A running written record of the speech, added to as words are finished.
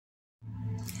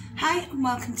Hi and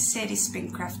welcome to Sadie's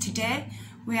Spincraft. Today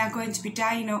we are going to be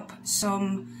dyeing up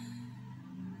some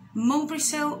mulberry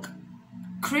silk,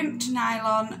 crimped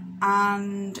nylon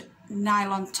and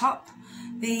nylon top.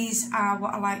 These are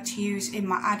what I like to use in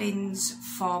my add-ins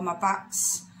for my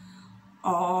bats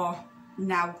or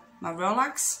now my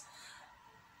Rolex.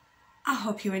 I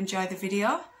hope you enjoy the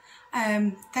video.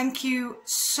 Thank you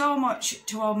so much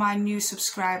to all my new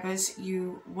subscribers,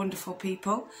 you wonderful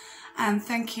people, and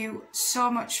thank you so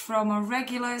much for all my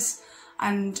regulars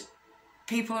and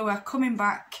people who are coming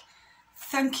back.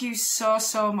 Thank you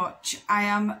so much. I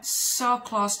am so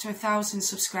close to 1,000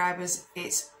 subscribers,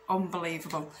 it's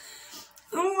unbelievable.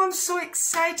 Oh, I'm so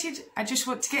excited. I just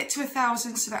want to get to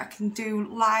 1,000 so that I can do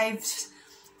lives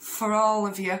for all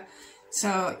of you,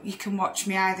 so you can watch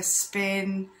me either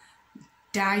spin,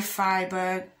 dye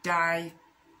fibre, dye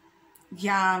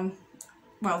yarn,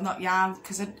 well not yarn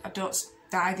because I don't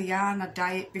dye the yarn, I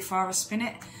dye it before I spin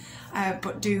it,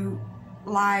 but do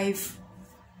live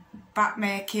bat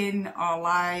making or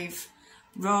live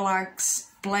Rolex,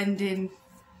 blending,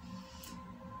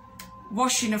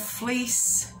 washing of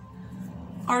fleece,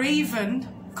 or even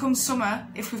come summer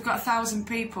if we've got 1,000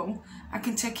 people I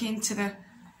can take you into the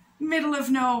middle of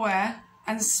nowhere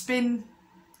and spin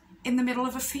in the middle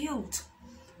of a field.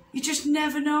 You just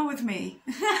never know with me.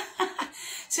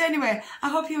 So anyway, I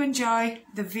hope you enjoy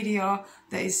the video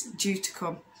that is due to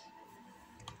come.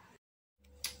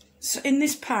 So in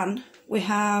this pan we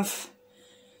have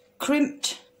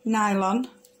crimped nylon,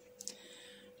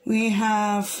 we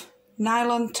have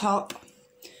nylon top,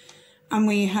 and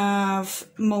we have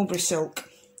mulberry silk.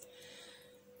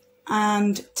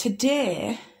 And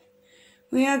today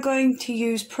we are going to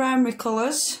use primary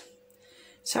colours.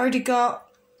 It's already got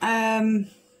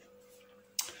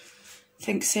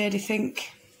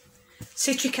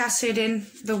citric acid in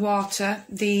the water.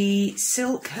 The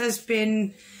silk has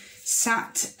been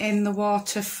sat in the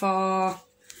water for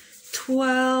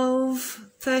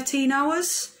 12-13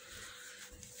 hours,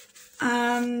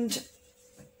 and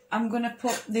I'm going to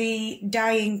put the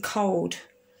dyeing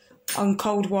on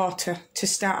cold water to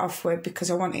start off with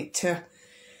because I want it to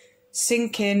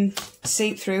sink in,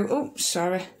 seep through. Oh,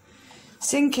 sorry.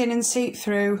 Sink in and seep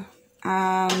through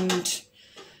and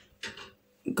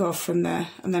go from there,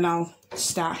 and then I'll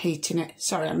start heating it.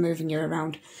 Sorry, I'm moving you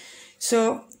around.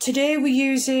 So today we're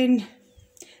using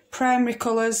primary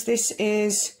colours. This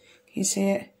is, can you see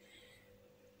it?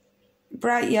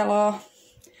 Bright yellow,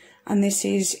 and this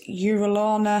is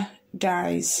Uralana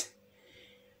dyes.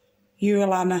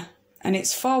 Uralana, and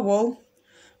it's for wool,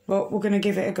 but we're going to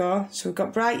give it a go. So we've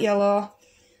got bright yellow,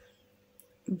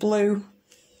 blue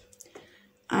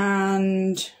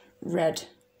and red.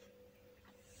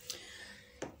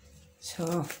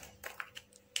 So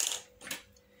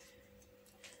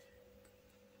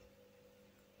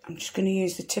I'm just going to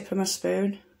use the tip of my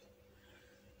spoon.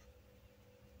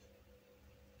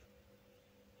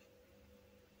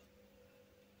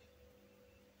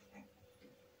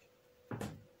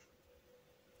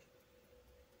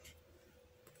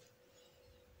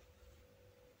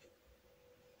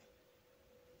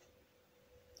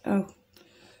 Oh,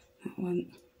 that went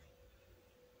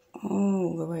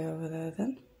all the way over there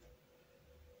then.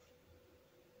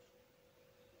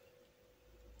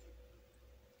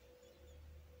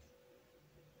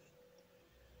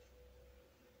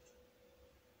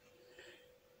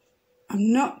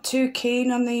 I'm not too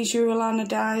keen on these Uralana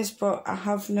dyes, but I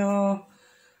have no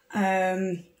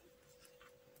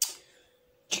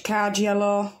jacquard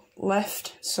yellow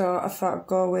left, so I thought I'd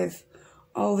go with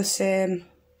all the same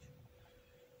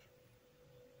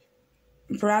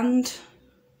brand.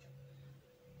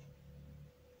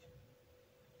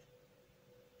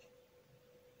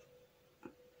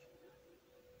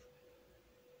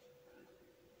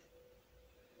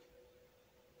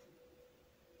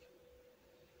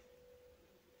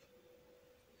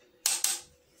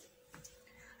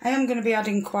 I am going to be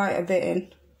adding quite a bit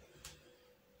in,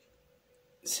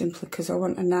 simply because I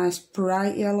want a nice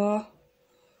bright yellow.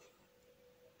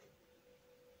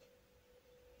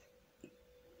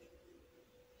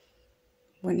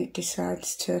 When it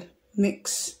decides to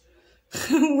mix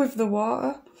with the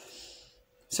water.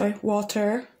 Sorry,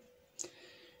 water.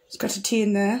 It's got a T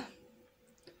in there.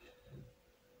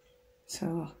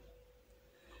 So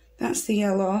that's the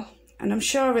yellow, and I'm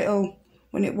sure it'll,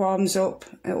 when it warms up,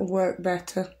 it'll work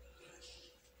better.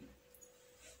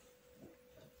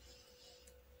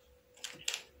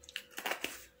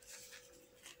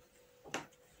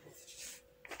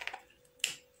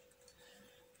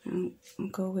 I'll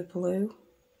go with blue.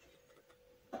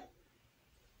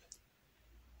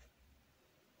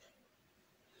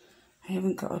 I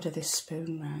haven't got hold of this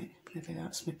spoon right. Maybe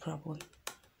that's my problem.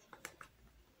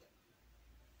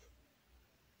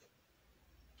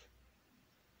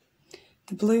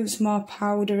 The blue's more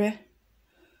powdery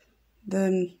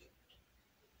than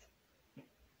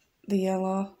the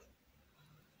yellow.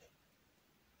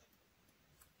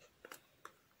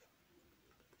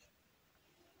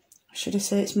 Should I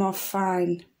say it's more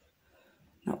fine,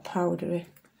 not powdery.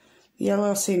 The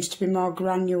yellow seems to be more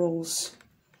granules.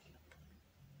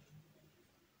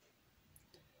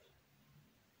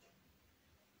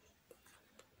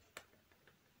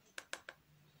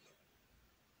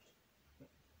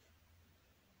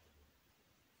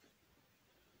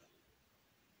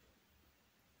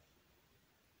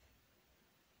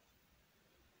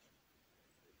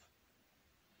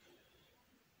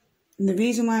 And the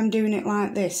reason why I'm doing it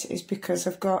like this is because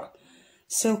I've got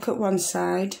silk at one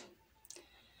side,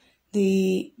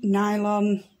 the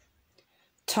nylon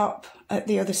top at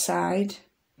the other side,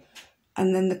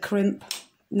 and then the crimp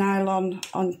nylon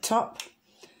on top.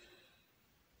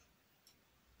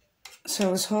 So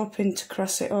I was hoping to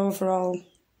cross it over all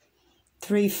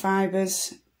 3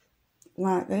 fibres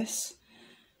like this.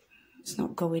 It's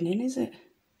not going in, is it?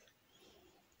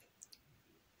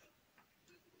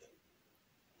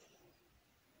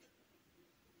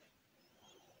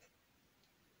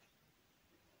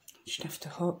 Just have to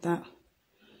hope that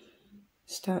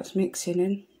starts mixing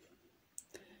in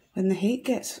when the heat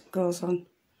goes on.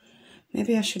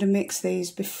 Maybe I should have mixed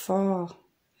these before.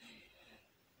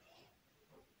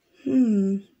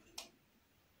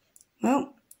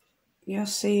 Well, you're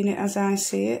seeing it as I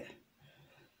see it,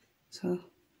 so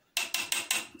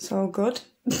it's all good.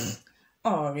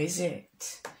 Or is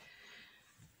it?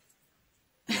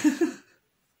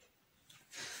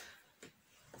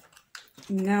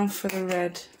 Now for the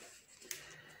red.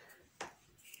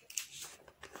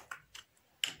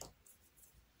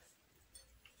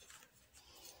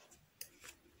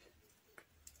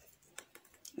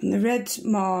 And the red's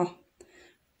more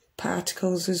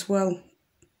particles as well,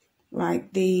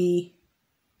 like the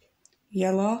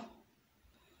yellow.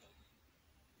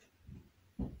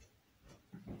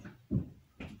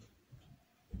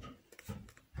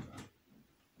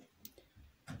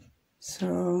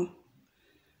 So,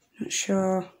 not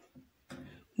sure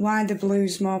why the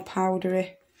blue's more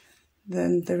powdery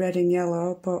than the red and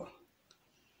yellow, but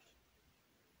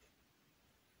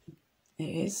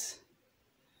it is.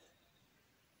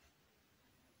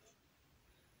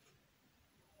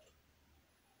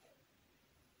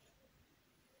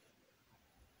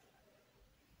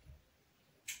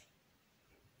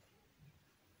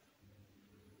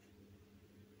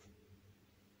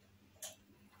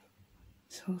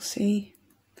 So we'll see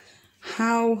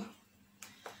how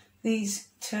these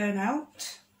turn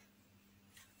out.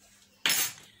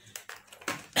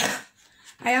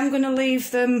 I am going to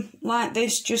leave them like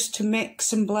this just to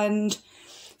mix and blend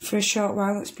for a short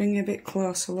while. Let's bring you a bit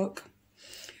closer look.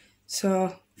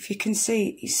 So if you can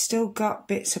see, it's still got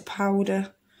bits of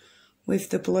powder with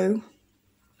the blue.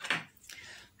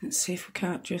 Let's see if we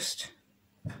can't just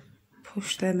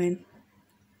push them in.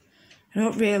 I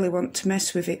don't really want to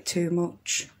mess with it too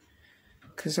much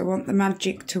because I want the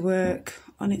magic to work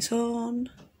on its own.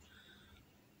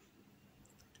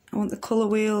 I want the colour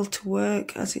wheel to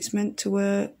work as it's meant to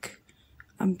work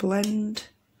and blend.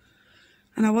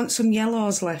 And I want some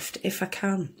yellows left if I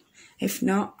can. If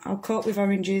not, I'll coat with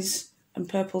oranges and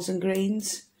purples and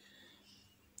greens.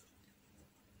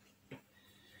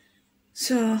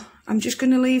 So I'm just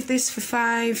going to leave this for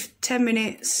 5-10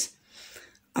 minutes.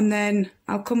 And then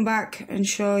I'll come back and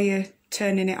show you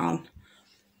turning it on.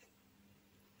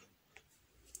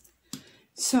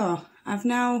 So I've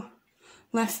now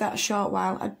left that a short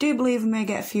while. I do believe I may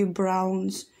get a few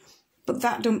browns, but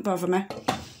that don't bother me.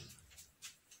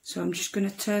 So I'm just going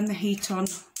to turn the heat on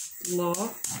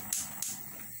low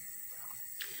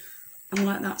and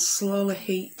let that slowly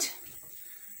heat.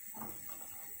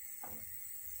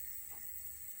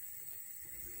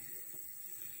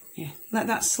 Yeah, let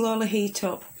that slowly heat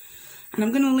up, and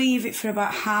I'm going to leave it for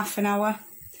about half an hour.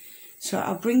 So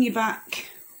I'll bring you back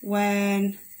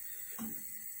when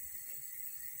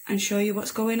and show you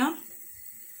what's going on.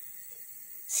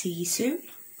 See you soon.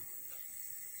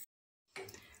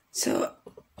 So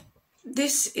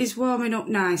this is warming up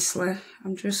nicely.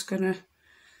 I'm just going to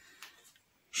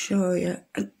show you.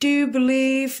 I do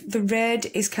believe the red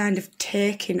is kind of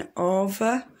taking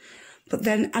over. But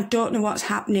then I don't know what's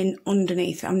happening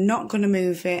underneath. I'm not going to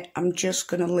move it. I'm just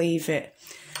going to leave it.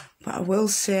 But I will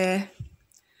say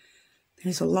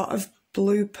there's a lot of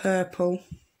blue purple.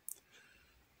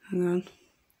 Hang on.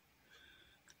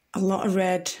 A lot of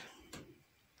red.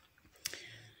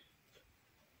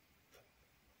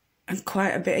 and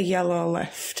quite a bit of yellow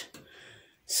left.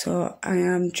 So I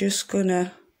am just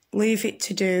gonna leave it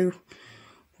to do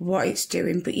what it's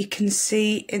doing. But you can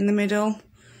see in the middle,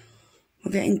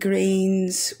 we're getting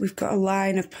greens. We've got a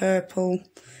line of purple.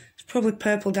 There's probably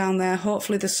purple down there.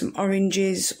 Hopefully there's some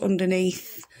oranges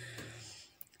underneath.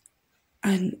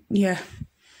 And yeah,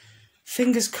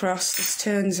 fingers crossed this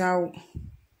turns out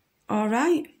all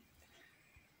right.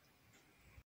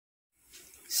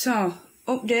 So,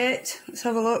 update, let's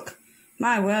have a look.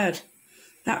 My word,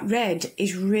 that red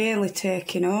is really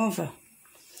taking over.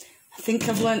 I think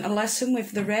I've learnt a lesson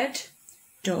with the red.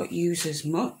 Don't use as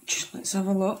much. Let's have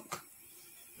a look.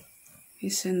 You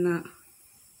seen that?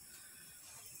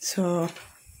 So,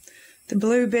 the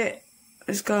blue bit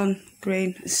has gone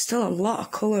green. There's still a lot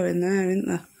of colour in there, isn't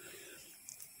there?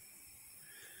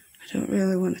 I don't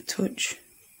really want to touch.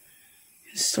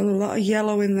 There's still a lot of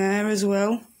yellow in there as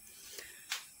well.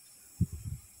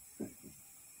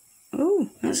 Oh,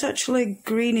 that's actually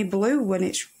greeny blue when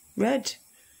it's red.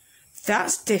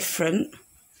 That's different.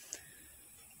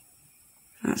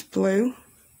 That's blue.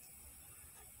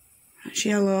 That's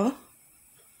yellow.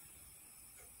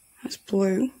 That's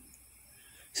blue.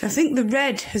 So I think the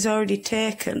red has already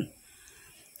taken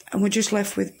and we're just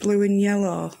left with blue and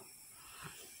yellow.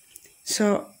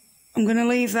 So I'm going to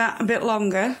leave that a bit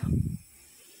longer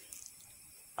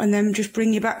and then just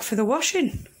bring you back for the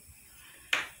washing.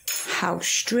 How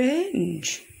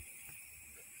strange.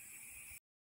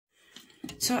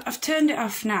 So I've turned it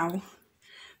off now,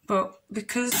 but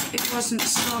because it wasn't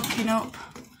soaking up,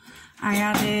 I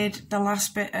added the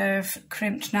last bit of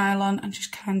crimped nylon and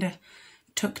just kind of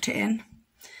tucked it in.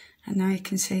 And now you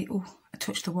can see, oh, I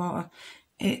touched the water.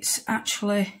 It's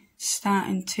actually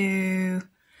starting to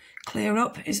clear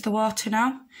up, is the water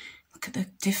now. Look at the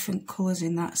different colours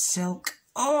in that silk.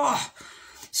 Oh!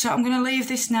 So I'm going to leave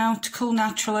this now to cool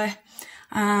naturally,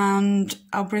 and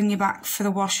I'll bring you back for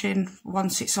the washing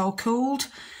once it's all cooled,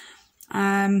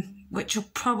 which will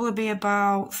probably be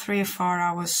about 3 or 4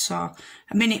 hours. So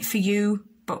a minute for you,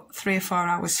 but 3 or 4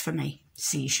 hours for me.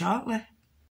 See you shortly.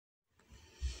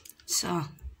 So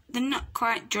they're not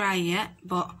quite dry yet,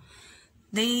 but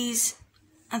these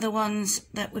are the ones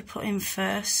that we put in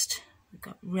first. We've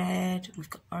got red, we've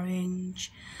got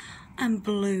orange, and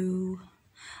blue,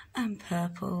 and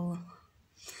purple,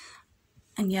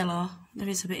 and yellow. There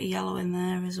is a bit of yellow in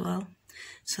there as well.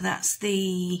 So that's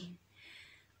the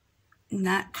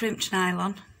crimped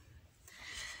nylon.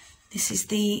 This is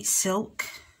the silk.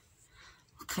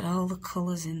 Look at all the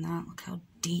colours in that. Look how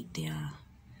deep they are.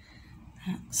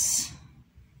 That's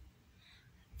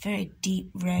very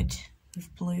deep red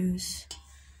with blues.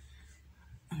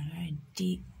 And a very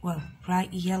deep, well,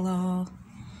 bright yellow.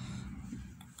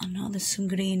 I know there's some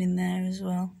green in there as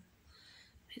well.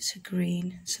 It's a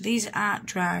green. So these aren't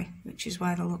dry, which is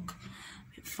why they look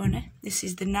a bit funny. This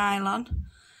is the nylon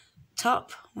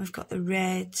top. We've got the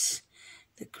reds,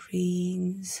 the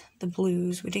greens, the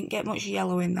blues. We didn't get much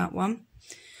yellow in that one.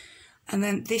 And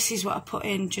then this is what I put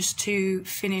in just to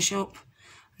finish up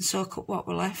and soak up what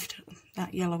were left.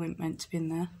 That yellow ain't meant to be in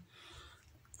there.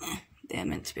 They're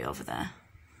meant to be over there.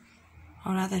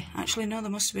 Or are they? Actually, no,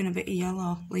 there must have been a bit of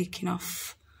yellow leaking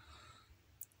off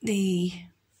the,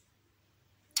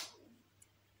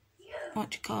 what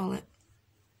do you call it?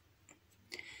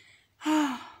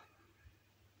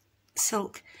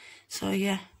 Silk. So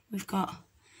yeah, we've got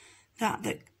that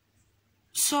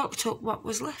soaked up what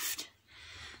was left.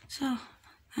 So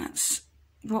that's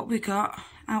what we got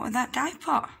out of that dye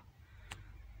pot.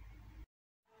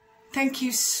 Thank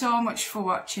you so much for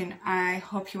watching. I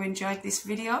hope you enjoyed this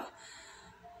video.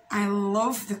 I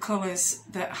love the colours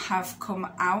that have come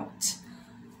out.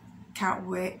 Can't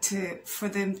wait for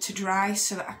them to dry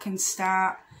so that I can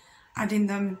start adding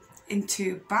them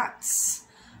into bats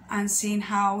and seeing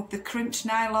how the crimped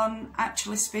nylon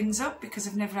actually spins up, because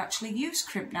I've never actually used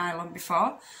crimped nylon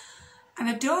before. And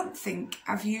I don't think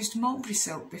I've used mulberry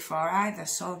silk before either,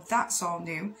 so that's all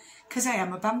new because I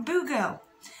am a bamboo girl.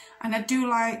 And I do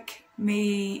like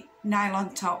me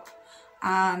nylon top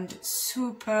and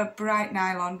super bright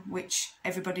nylon, which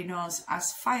everybody knows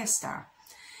as Firestar.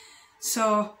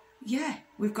 So yeah,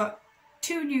 we've got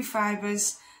 2 new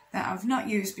fibres that I've not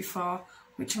used before,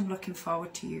 which I'm looking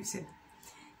forward to using.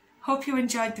 Hope you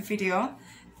enjoyed the video.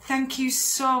 Thank you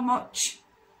so much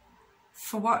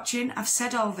for watching. I've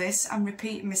said all this, I'm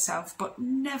repeating myself, but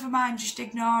never mind, just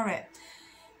ignore it.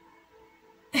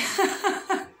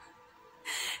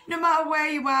 No matter where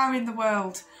you are in the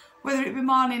world, whether it be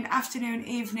morning, afternoon,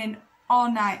 evening or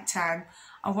night time,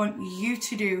 I want you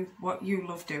to do what you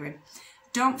love doing.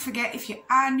 Don't forget, if you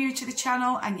are new to the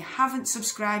channel and you haven't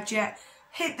subscribed yet,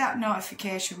 hit that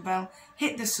notification bell,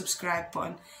 hit the subscribe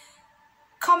button.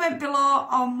 Comment below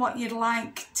on what you'd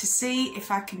like to see. If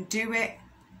I can do it,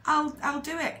 I'll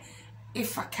do it.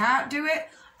 If I can't do it,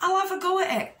 I'll have a go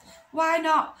at it. Why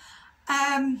not?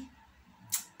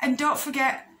 And don't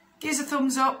forget, give us a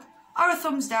thumbs up or a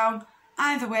thumbs down.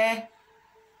 Either way,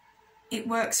 it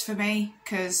works for me,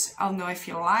 because I'll know if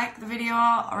you like the video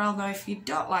or I'll know if you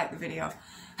don't like the video.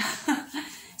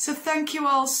 So thank you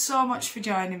all so much for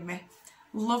joining me.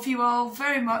 Love you all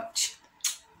very much.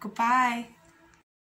 Goodbye.